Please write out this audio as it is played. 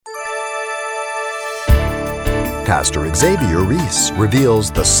Pastor Xavier Reese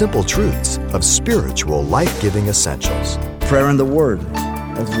reveals the simple truths of spiritual life-giving essentials. Prayer and the Word,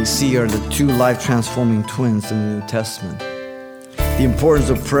 as we see, are the two life-transforming twins in the New Testament. The importance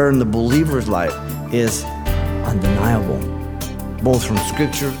of prayer in the believer's life is undeniable, both from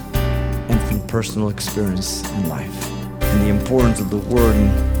Scripture and from personal experience in life. And the importance of the Word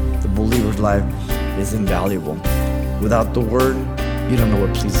in the believer's life is invaluable. Without the Word, you don't know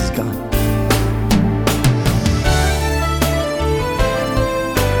what pleases God.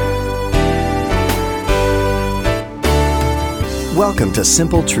 Welcome to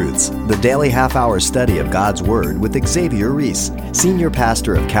Simple Truths, the daily half-hour study of God's Word with Xavier Reese, Senior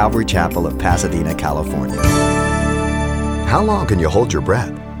Pastor of Calvary Chapel of Pasadena, California. How long can you hold your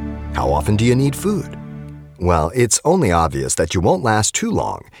breath? How often do you need food? Well, it's only obvious that you won't last too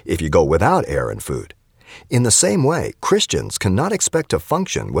long if you go without air and food. In the same way, Christians cannot expect to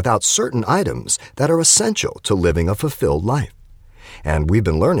function without certain items that are essential to living a fulfilled life. And we've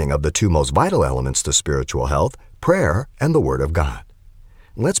been learning of the two most vital elements to spiritual health, prayer and the Word of God.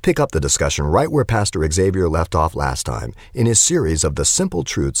 Let's pick up the discussion right where Pastor Xavier left off last time in his series of the simple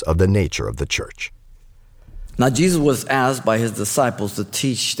truths of the nature of the church. Now, Jesus was asked by his disciples to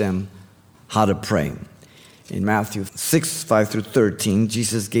teach them how to pray. In Matthew 6, 5 through 13,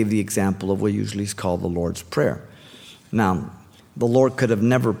 Jesus gave the example of what usually is called the Lord's Prayer. Now, the Lord could have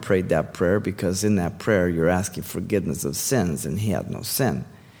never prayed that prayer because in that prayer you're asking forgiveness of sins, and he had no sin.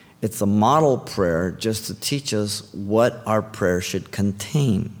 It's a model prayer just to teach us what our prayer should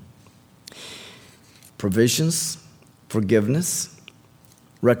contain. Provisions, forgiveness,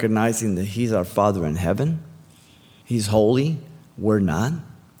 recognizing that he's our Father in heaven. He's holy, we're not.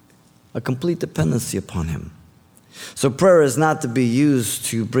 A complete dependency upon him. So prayer is not to be used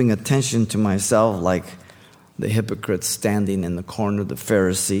to bring attention to myself like the hypocrites standing in the corner of the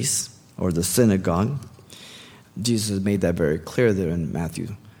Pharisees or the synagogue. Jesus made that very clear there in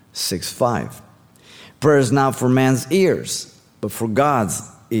Matthew 6:5. Prayer is not for man's ears, but for God's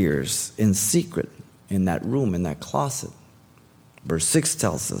ears in secret, in that room, in that closet. Verse 6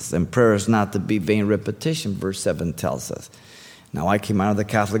 tells us, and prayer is not to be vain repetition, verse 7 tells us. Now, I came out of the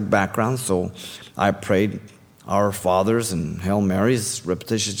Catholic background, so I prayed Our Fathers and Hail Marys,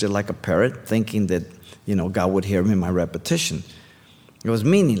 repetitions just like a parrot, thinking that, God would hear me in my repetition. It was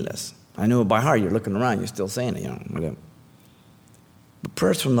meaningless. I knew it by heart. You're looking around, you're still saying it, whatever. But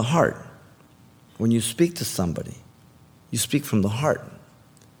prayer's from the heart. When you speak to somebody, you speak from the heart.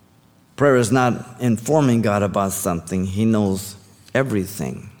 Prayer is not informing God about something. He knows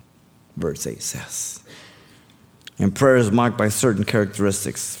everything, verse 8 says. And prayer is marked by certain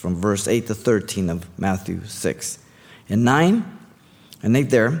characteristics from verse 8 to 13 of Matthew 6. In 9 and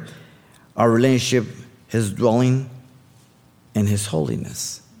 8 there, our relationship, his dwelling, and his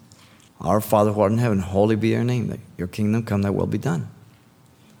holiness. Our Father who art in heaven, holy be your name. That your kingdom come, thy will be done.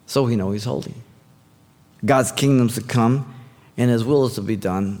 So we know he's holy. God's kingdom's to come, and his will is to be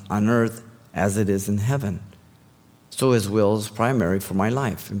done on earth as it is in heaven. So his will is primary for my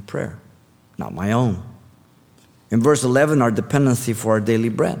life in prayer, not my own. In verse 11, our dependency for our daily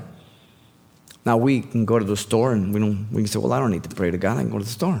bread. Now we can go to the store and we can say, well, I don't need to pray to God, I can go to the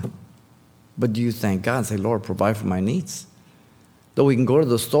store. But do you thank God and say, Lord, provide for my needs? Though we can go to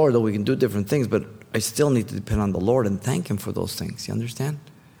the store, though we can do different things, but I still need to depend on the Lord and thank him for those things. You understand?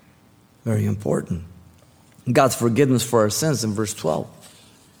 Very important. God's forgiveness for our sins in verse 12.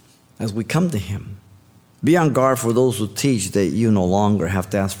 As we come to him, be on guard for those who teach that you no longer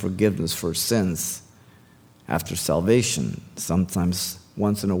have to ask forgiveness for sins after salvation. Sometimes,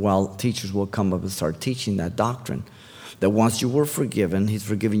 once in a while, teachers will come up and start teaching that doctrine. That once you were forgiven, he's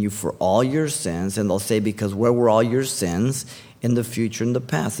forgiven you for all your sins. And they'll say, because where were all your sins? In the future, in the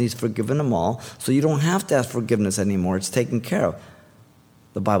past. He's forgiven them all. So you don't have to ask forgiveness anymore. It's taken care of.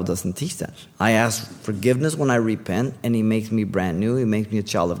 The Bible doesn't teach that. I ask forgiveness when I repent, and he makes me brand new. He makes me a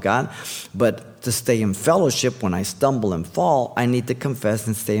child of God. But to stay in fellowship, when I stumble and fall, I need to confess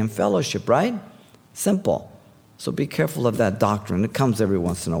and stay in fellowship, right? Simple. So be careful of that doctrine. It comes every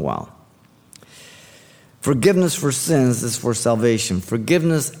once in a while. Forgiveness for sins is for salvation.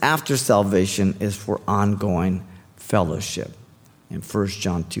 Forgiveness after salvation is for ongoing fellowship. And 1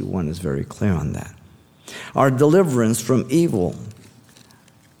 John 2:1 is very clear on that. Our deliverance from evil,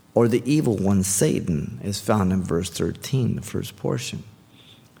 or the evil one, Satan, is found in verse 13, the first portion.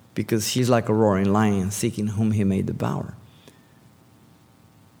 Because he's like a roaring lion seeking whom he may devour.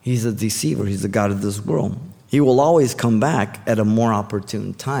 He's a deceiver. He's the god of this world. He will always come back at a more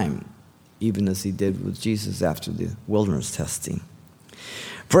opportune time, even as he did with Jesus after the wilderness testing.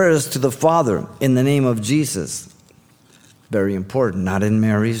 Prayers to the Father in the name of Jesus. Very important. Not in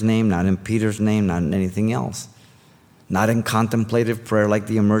Mary's name, not in Peter's name, not in anything else. not in contemplative prayer like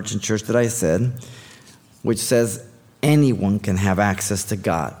the emergent church that I said, which says anyone can have access to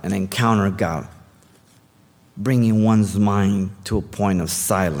God and encounter God, bringing one's mind to a point of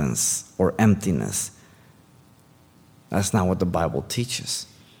silence or emptiness. That's not what the Bible teaches.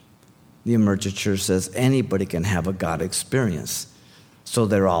 The emergent church says anybody can have a God experience. So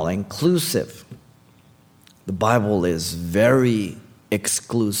they're all inclusive. The Bible is very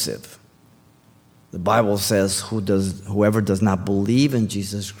exclusive. The Bible says whoever does not believe in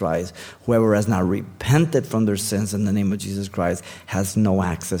Jesus Christ, whoever has not repented from their sins in the name of Jesus Christ, has no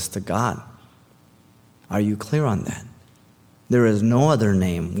access to God. Are you clear on that? There is no other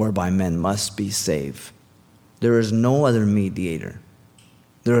name whereby men must be saved. There is no other mediator.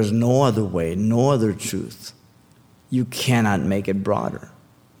 There is no other way, no other truth. You cannot make it broader.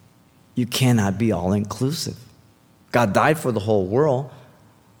 You cannot be all-inclusive. God died for the whole world,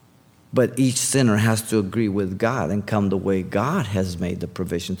 but each sinner has to agree with God and come the way God has made the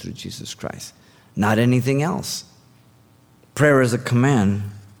provision through Jesus Christ, not anything else. Prayer is a command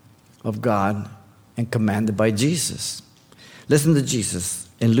of God and commanded by Jesus. Listen to Jesus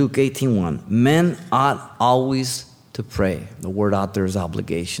in Luke 18:1. Men ought always to pray. The word out there is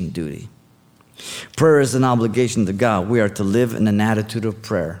obligation, duty. Prayer is an obligation to God. We are to live in an attitude of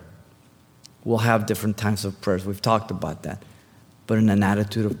prayer. We'll have different types of prayers. We've talked about that. But in an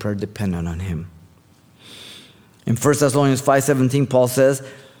attitude of prayer dependent on Him. In 1 Thessalonians 5:17, Paul says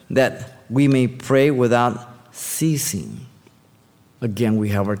that we may pray without ceasing. Again, we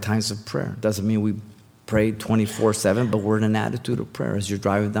have our times of prayer. Doesn't mean we pray 24/7, but we're in an attitude of prayer. As you're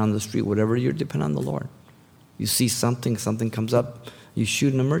driving down the street, whatever you're, depend on the Lord. You see something comes up, you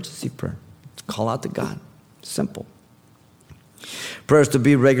shoot an emergency prayer. Call out to God. Simple. Prayer is to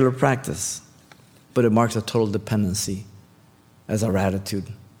be regular practice, but it marks a total dependency as our attitude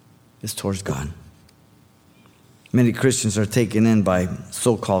is towards God. Many Christians are taken in by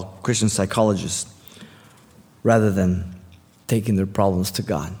so-called Christian psychologists rather than taking their problems to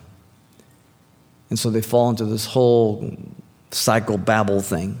God. And so they fall into this whole psychobabble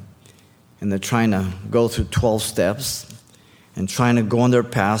thing, and they're trying to go through 12 steps and trying to go on their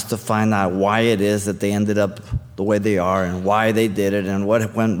past to find out why it is that they ended up the way they are and why they did it and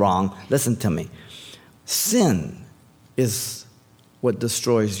what went wrong. Listen to me. Sin is what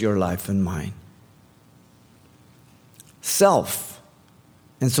destroys your life and mine. Self.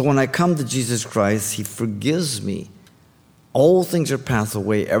 And so when I come to Jesus Christ, He forgives me. Old things are passed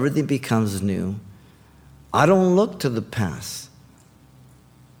away. Everything becomes new. I don't look to the past.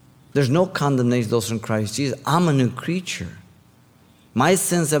 There's no condemnation to those in Christ Jesus. I'm a new creature. My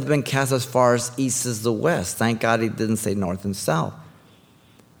sins have been cast as far as east as the west. Thank God He didn't say north and south.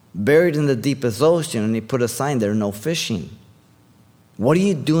 Buried in the deepest ocean, and He put a sign there, no fishing. What are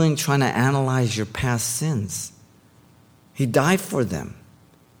you doing trying to analyze your past sins? He died for them.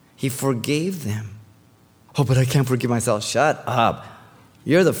 He forgave them. Oh, but I can't forgive myself. Shut up.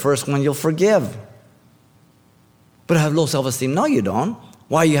 You're the first one you'll forgive. But I have low self-esteem. No, you don't.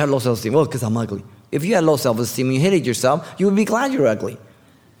 Why you have low self-esteem? Well, because I'm ugly. If you had low self-esteem and you hated yourself, you would be glad you're ugly.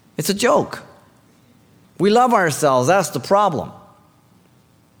 It's a joke. We love ourselves. That's the problem.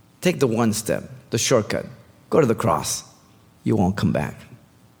 Take the one step, the shortcut. Go to the cross. You won't come back.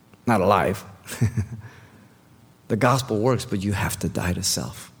 Not alive. The gospel works, but you have to die to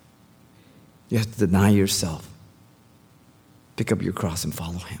self. You have to deny yourself. Pick up your cross and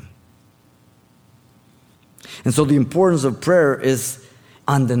follow Him. And so the importance of prayer is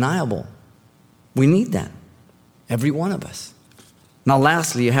undeniable. We need that. Every one of us. Now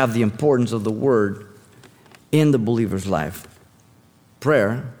lastly, you have the importance of the Word in the believer's life.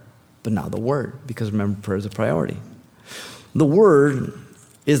 Prayer, but now the Word. Because remember, prayer is a priority. The Word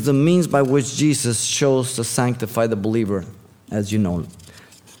is the means by which Jesus chose to sanctify the believer, as you know.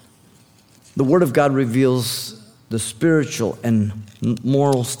 The Word of God reveals the spiritual and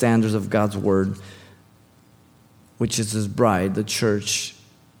moral standards of God's Word, which is His bride, the church,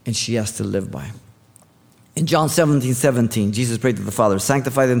 and she has to live by. In John 17:17, Jesus prayed to the Father,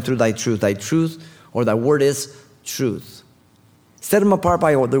 sanctify them through Thy truth. Thy truth, or Thy Word is truth. Set them apart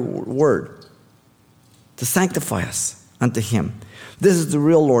by the Word to sanctify us unto Him. This is the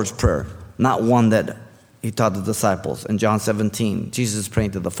real Lord's Prayer, not one that He taught the disciples. In John 17, Jesus is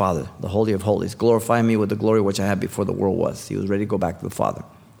praying to the Father, the Holy of Holies. Glorify me with the glory which I had before the world was. He was ready to go back to the Father.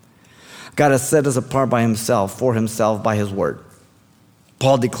 God has set us apart by Himself, for Himself, by His Word.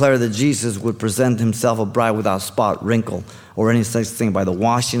 Paul declared that Jesus would present Himself a bride without spot, wrinkle, or any such thing by the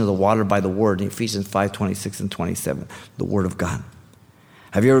washing of the water by the Word. In Ephesians 5:26 and 27, the Word of God.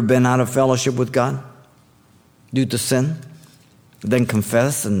 Have you ever been out of fellowship with God due to sin? Then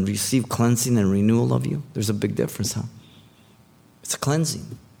confess and receive cleansing and renewal of you? There's a big difference, huh? It's a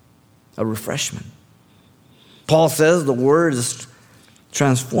cleansing, a refreshment. Paul says the word is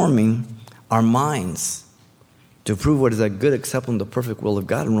transforming our minds to prove what is that good, acceptable, and the perfect will of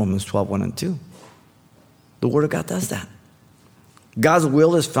God in Romans 12:1 and 2. The word of God does that. God's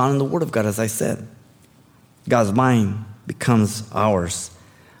will is found in the word of God, as I said. God's mind becomes ours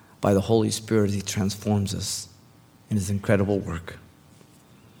by the Holy Spirit. He transforms us in his incredible work.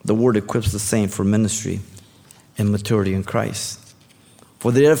 The word equips the saint for ministry and maturity in Christ.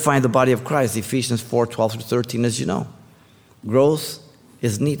 For the edifying the body of Christ, Ephesians 4:12-13, as you know. Growth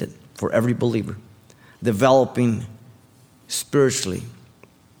is needed for every believer. Developing spiritually,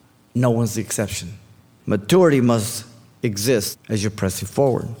 no one's the exception. Maturity must exist as you're pressing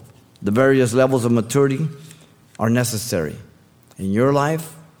forward. The various levels of maturity are necessary in your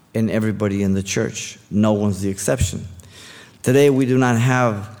life and everybody in the church. No one's the exception. Today, we do not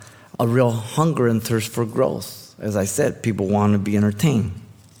have a real hunger and thirst for growth. As I said, people want to be entertained.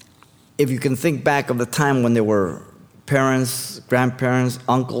 If you can think back of the time when there were parents, grandparents,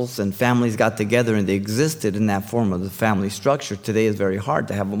 uncles, and families got together and they existed in that form of the family structure, today is very hard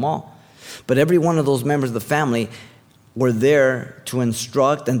to have them all. But every one of those members of the family were there to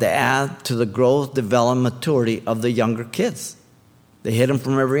instruct and to add to the growth, development, maturity of the younger kids. They hit them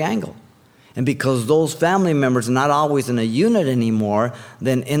from every angle. And because those family members are not always in a unit anymore,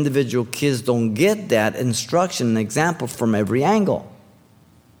 then individual kids don't get that instruction and example from every angle.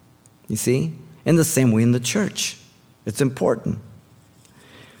 You see? In the same way in the church. It's important.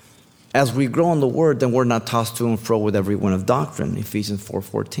 As we grow in the Word, then we're not tossed to and fro with every wind of doctrine, Ephesians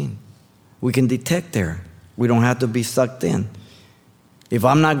 4:14. We can detect there. We don't have to be sucked in. If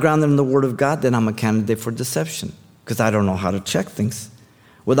I'm not grounded in the Word of God, then I'm a candidate for deception because I don't know how to check things.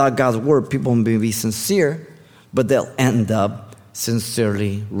 Without God's Word, people may be sincere, but they'll end up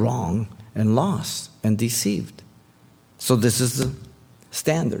sincerely wrong and lost and deceived. So this is the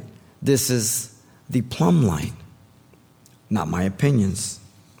standard. This is the plumb line. Not my opinions.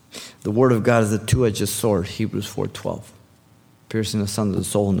 The Word of God is a two-edged sword, Hebrews 4:12, piercing asunder the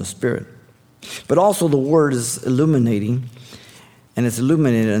soul and the spirit. But also the Word is illuminating, and it's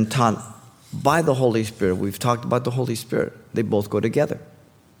illuminated and taught by the Holy Spirit. We've talked about the Holy Spirit. They both go together.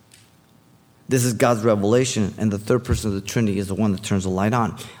 This is God's revelation, and the third person of the Trinity is the one that turns the light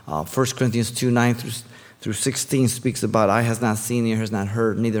on. 1 Corinthians 2:9-16 speaks about, eye has not seen, ear has not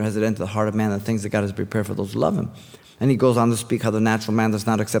heard, neither has it entered the heart of man the things that God has prepared for those who love him. And he goes on to speak how the natural man does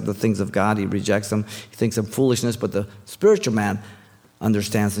not accept the things of God. He rejects them. He thinks them foolishness, but the spiritual man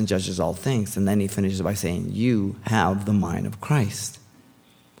understands and judges all things. And then he finishes by saying, you have the mind of Christ.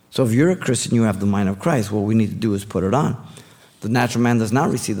 So if you're a Christian, you have the mind of Christ. What we need to do is put it on. The natural man does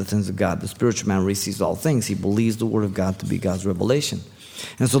not receive the things of God. The spiritual man receives all things. He believes the Word of God to be God's revelation.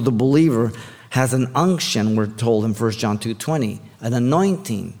 And so the believer has an unction, we're told in 1 John 2:20, an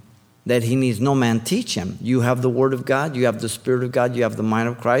anointing that he needs no man teach him. You have the Word of God. You have the Spirit of God. You have the mind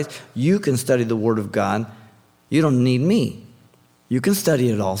of Christ. You can study the Word of God. You don't need me. You can study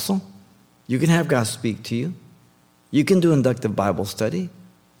it also. You can have God speak to you. You can do inductive Bible study.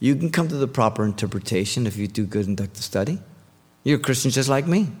 You can come to the proper interpretation if you do good inductive study. You're a Christian just like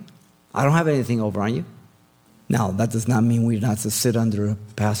me. I don't have anything over on you. Now, that does not mean we're not to sit under a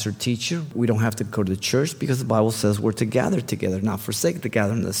pastor teacher. We don't have to go to the church because the Bible says we're to gather together, not forsake the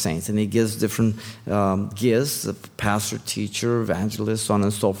gathering of the saints. And he gives different gifts, of pastor, teacher, evangelist, so on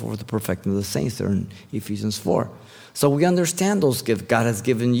and so forth, the perfecting of the saints there in Ephesians 4. So we understand those gifts. God has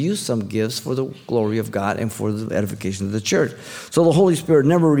given you some gifts for the glory of God and for the edification of the church. So the Holy Spirit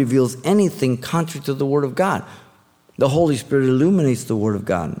never reveals anything contrary to the Word of God. The Holy Spirit illuminates the Word of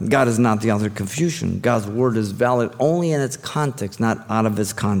God. God is not the author of confusion. God's Word is valid only in its context, not out of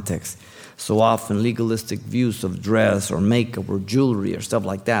its context. So often legalistic views of dress or makeup or jewelry or stuff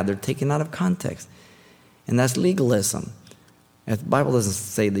like that, they're taken out of context. And that's legalism. And the Bible doesn't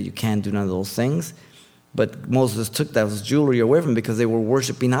say that you can't do none of those things, but Moses took those jewelry away from them because they were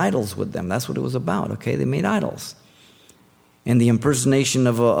worshiping idols with them. That's what it was about, okay? They made idols. And the impersonation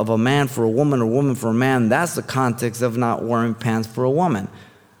of a man for a woman or woman for a man, that's the context of not wearing pants for a woman.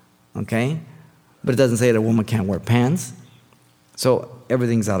 Okay? But it doesn't say that a woman can't wear pants. So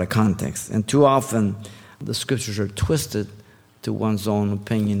everything's out of context. And too often, the scriptures are twisted to one's own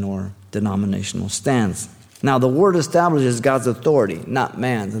opinion or denominational stance. Now, the Word establishes God's authority, not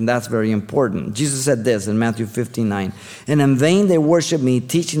man's, and that's very important. Jesus said this in Matthew 15:9, and in vain they worship me,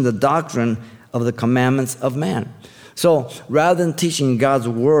 teaching the doctrine of the commandments of man. So rather than teaching God's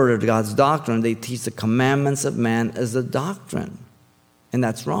Word or God's doctrine, they teach the commandments of man as a doctrine. And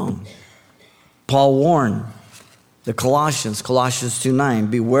that's wrong. Paul warned The Colossians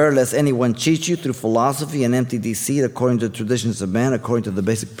 2:9, beware lest anyone cheat you through philosophy and empty deceit, according to the traditions of men, according to the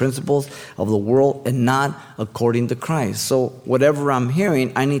basic principles of the world, and not according to Christ. So whatever I'm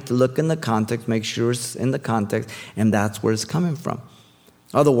hearing, I need to look in the context, make sure it's in the context, and that's where it's coming from.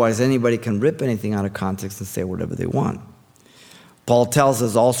 Otherwise, anybody can rip anything out of context and say whatever they want. Paul tells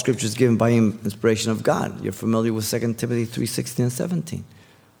us all scripture is given by inspiration of God. You're familiar with 2 Timothy 3:16 and 17.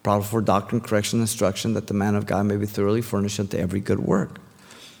 Proper for doctrine, correction, instruction, that the man of God may be thoroughly furnished unto every good work.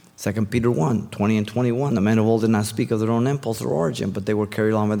 2 Peter 1:20 and 21. The men of old did not speak of their own impulse or origin, but they were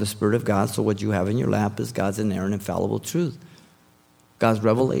carried along by the Spirit of God. So what you have in your lap is God's inerrant, infallible truth. God's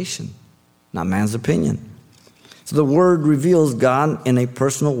revelation, not man's opinion. So the Word reveals God in a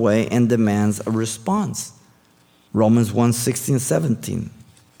personal way and demands a response. Romans 1:16 and 17.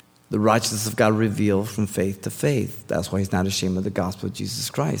 The righteousness of God revealed from faith to faith. That's why he's not ashamed of the gospel of Jesus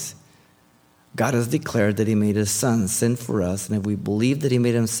Christ. God has declared that he made his son sin for us, and if we believe that he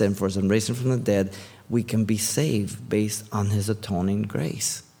made him sin for us and raised him from the dead, we can be saved based on his atoning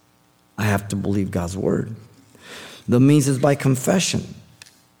grace. I have to believe God's word. The means is by confession.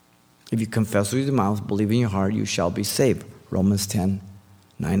 If you confess with your mouth, believe in your heart, you shall be saved. Romans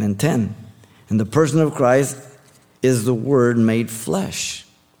 10:9 and 10. And the person of Christ is the Word made flesh.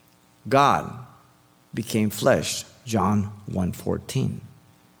 God became flesh. John 1:14.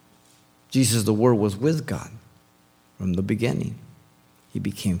 Jesus, the Word, was with God from the beginning. He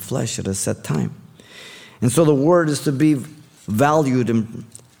became flesh at a set time. And so the Word is to be valued and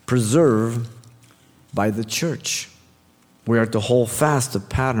preserved by the church. We are to hold fast the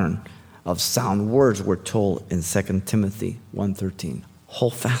pattern of sound words we're told in 2 Timothy 1:13.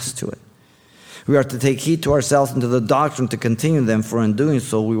 Hold fast to it. We are to take heed to ourselves and to the doctrine to continue them, for in doing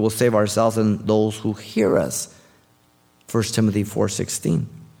so we will save ourselves and those who hear us. 1 Timothy 4:16.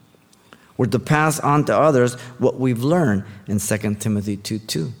 We're to pass on to others what we've learned in 2 Timothy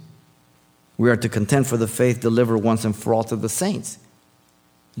 2:2. We are to contend for the faith delivered once and for all to the saints.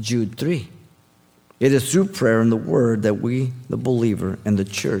 Jude 3. It is through prayer and the word that we, the believer and the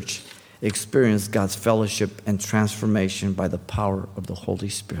church, experience God's fellowship and transformation by the power of the Holy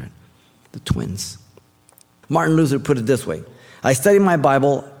Spirit. The twins. Martin Luther put it this way: I study my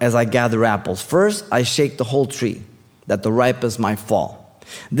Bible as I gather apples. First, I shake the whole tree, that the ripest might fall.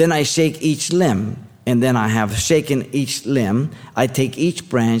 Then I shake each limb, and then I have shaken each limb. I take each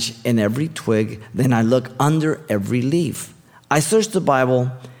branch and every twig, then I look under every leaf. I search the Bible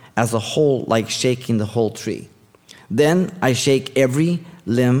as a whole, like shaking the whole tree. Then I shake every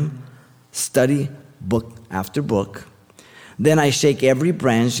limb, study book after book. Then I shake every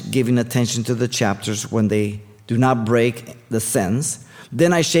branch, giving attention to the chapters when they do not break the sense.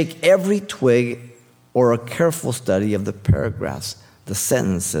 Then I shake every twig, or a careful study of the paragraphs, the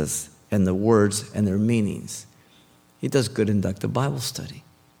sentences, and the words and their meanings. He does good inductive Bible study.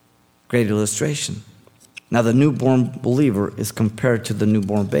 Great illustration. Now, the newborn believer is compared to the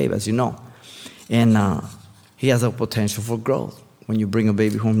newborn babe, as you know. And he has a potential for growth. When you bring a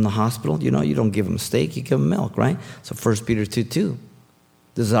baby home from the hospital, you don't give him steak, you give him milk, right? So 1 Peter 2:2,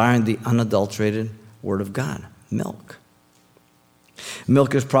 desiring the unadulterated word of God, milk.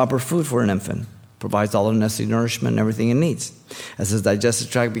 Milk is proper food for an infant, provides all the necessary nourishment and everything it needs. As his digestive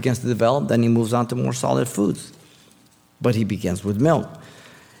tract begins to develop, then he moves on to more solid foods. But he begins with milk.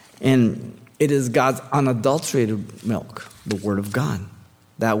 And it is God's unadulterated milk, the word of God,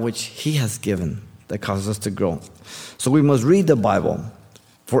 that which he has given, that causes us to grow. So we must read the Bible.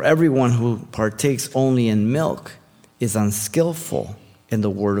 For everyone who partakes only in milk is unskillful in the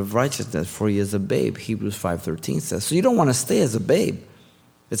word of righteousness, for he is a babe, Hebrews 5:13 says. So you don't want to stay as a babe.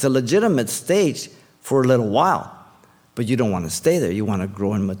 It's a legitimate stage for a little while, but you don't want to stay there. You want to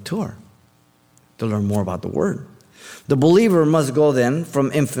grow and mature to learn more about the word. The believer must go then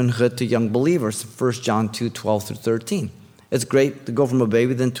from infanthood to young believers, 1 John 2:12 through 13. It's great to go from a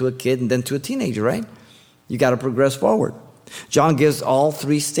baby, then to a kid, and then to a teenager, right? You got to progress forward. John gives all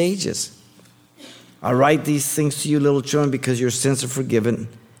three stages. I write these things to you, little children, because your sins are forgiven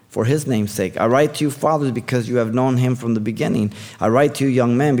for his name's sake. I write to you, fathers, because you have known him from the beginning. I write to you,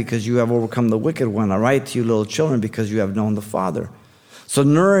 young men, because you have overcome the wicked one. I write to you, little children, because you have known the Father. So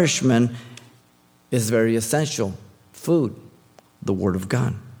nourishment is very essential. Food, the Word of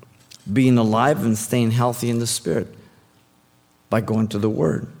God. Being alive and staying healthy in the Spirit by going to the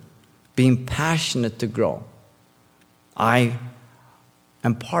Word. Being passionate to grow. I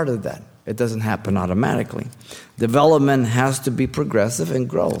am part of that. It doesn't happen automatically. Development has to be progressive and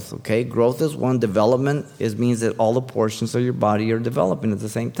growth, okay? Growth is one. Development means that all the portions of your body are developing at the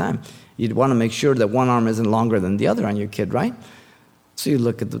same time. You'd want to make sure that one arm isn't longer than the other on your kid, right? So you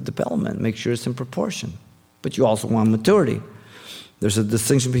look at the development, make sure it's in proportion. but you also want maturity. There's a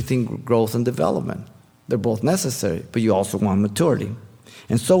distinction between growth and development. They're both necessary, but you also want maturity.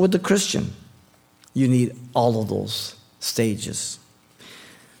 And so with the Christian, you need all of those stages.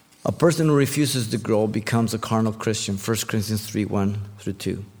 A person who refuses to grow becomes a carnal Christian, 1 Corinthians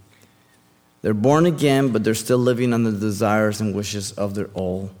 3:1-2. They're born again, but they're still living on the desires and wishes of their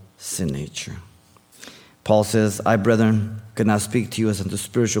old sin nature. Paul says, I, brethren, could not speak to you as unto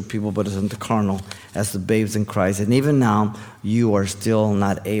spiritual people, but as unto carnal, as the babes in Christ. And even now, you are still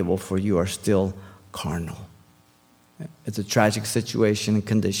not able, for you are still carnal. It's a tragic situation and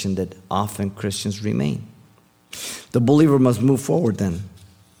condition that often Christians remain. The believer must move forward then,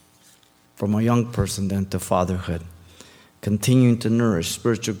 from a young person then to fatherhood, continuing to nourish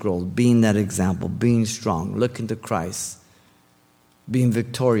spiritual growth, being that example, being strong, looking to Christ, being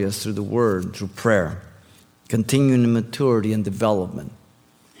victorious through the word, through prayer, continuing in maturity and development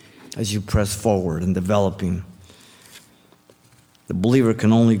as you press forward and developing. The believer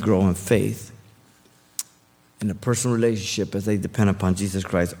can only grow in faith in a personal relationship as they depend upon Jesus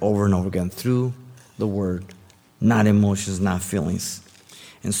Christ over and over again through the word, not emotions, not feelings.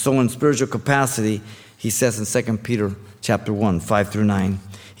 And so in spiritual capacity, he says in 2 Peter chapter 1, 5-9,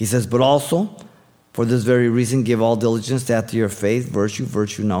 he says, but also for this very reason, give all diligence to add to your faith, virtue,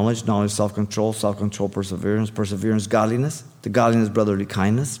 knowledge, self-control, perseverance, godliness, to godliness, brotherly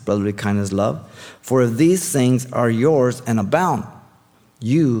kindness, love. For if these things are yours and abound,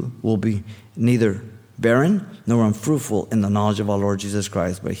 you will be neither barren nor unfruitful in the knowledge of our Lord Jesus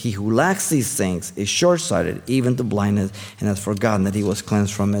Christ. But he who lacks these things is short-sighted, even to blindness, and has forgotten that he was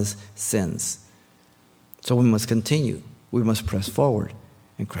cleansed from his sins. So we must continue. We must press forward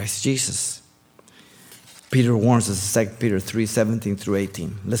in Christ Jesus. Peter warns us in 2 Peter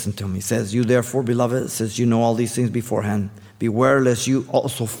 3:17-18. Listen to him. He says, you therefore, beloved, since you know all these things beforehand, beware lest you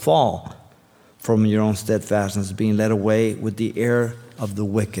also fall from your own steadfastness, being led away with the error of the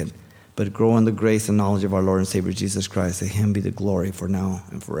wicked, but grow in the grace and knowledge of our Lord and Savior Jesus Christ. To him be the glory for now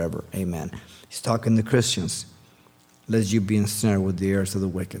and forever. Amen. He's talking to Christians. Lest you be ensnared with the errors of the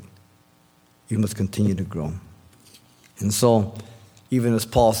wicked. You must continue to grow. And so, even as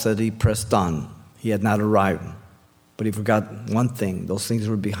Paul said, he pressed on. He had not arrived, but he forgot one thing. Those things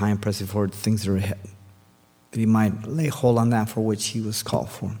were behind, pressing forward, things that were ahead. That he might lay hold on that for which he was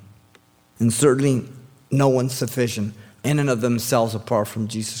called for. And certainly, no one's sufficient in and of themselves apart from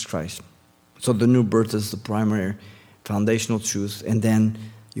Jesus Christ. So the new birth is the primary foundational truth, and then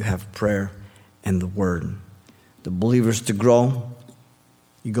you have prayer and the word. The believer's to grow,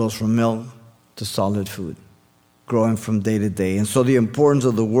 he goes from milk to solid food, growing from day to day. And so the importance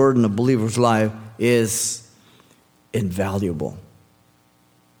of the word in the believer's life is invaluable.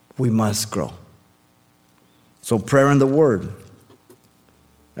 We must grow. So prayer and the word,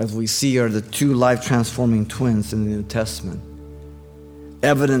 as we see, are the two life-transforming twins in the New Testament,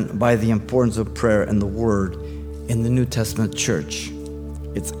 evident by the importance of prayer and the word in the New Testament church.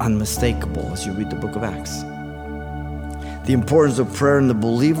 It's unmistakable as you read the book of Acts. The importance of prayer in the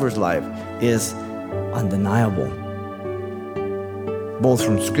believer's life is undeniable, both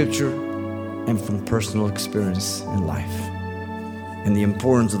from Scripture and from personal experience in life. And the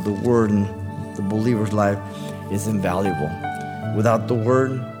importance of the word in the believer's life is invaluable. Without the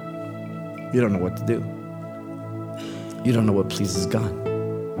word, you don't know what to do. You don't know what pleases God.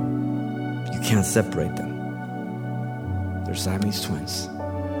 You can't separate them. They're Siamese twins.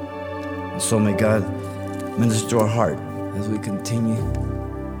 And so may God minister to our heart as we continue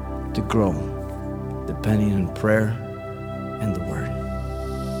to grow, depending on prayer and the word.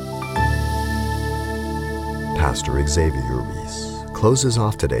 Pastor Xavier Reese closes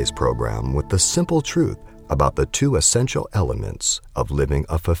off today's program with the simple truth about the two essential elements of living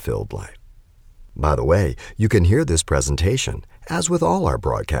a fulfilled life. By the way, you can hear this presentation, as with all our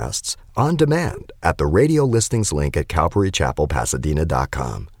broadcasts, on demand at the radio listings link at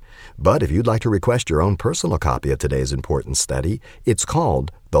CalvaryChapelPasadena.com. But if you'd like to request your own personal copy of today's important study, it's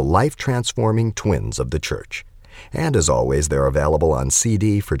called The Life-Transforming Twins of the Church. And as always, they're available on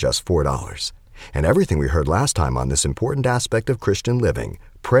CD for just $4. And everything we heard last time on this important aspect of Christian living,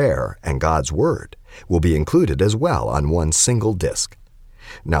 prayer and God's Word, will be included as well on one single disc.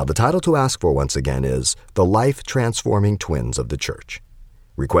 Now, the title to ask for once again is The Life-Transforming Twins of the Church.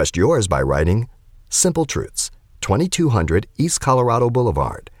 Request yours by writing Simple Truths, 2200 East Colorado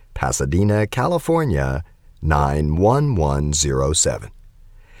Boulevard, Pasadena, California, 91107.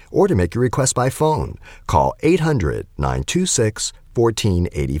 Or to make your request by phone, call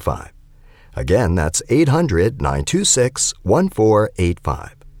 800-926-1485. Again, that's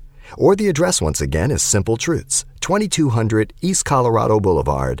 800-926-1485. Or the address once again is Simple Truths, 2200 East Colorado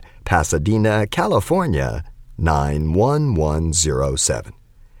Boulevard, Pasadena, California, 91107.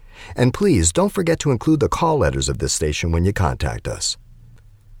 And please don't forget to include the call letters of this station when you contact us.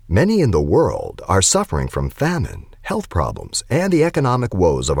 Many in the world are suffering from famine, health problems, and the economic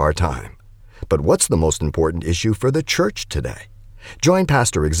woes of our time. But what's the most important issue for the church today? Join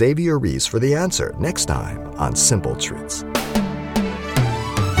Pastor Xavier Reese for the answer next time on Simple Truths.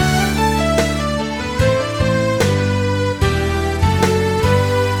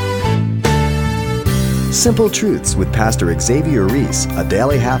 Simple Truths with Pastor Xavier Reese, a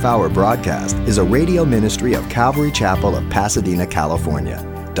daily half-hour broadcast, is a radio ministry of Calvary Chapel of Pasadena, California.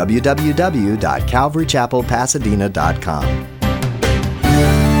 www.calvarychapelpasadena.com.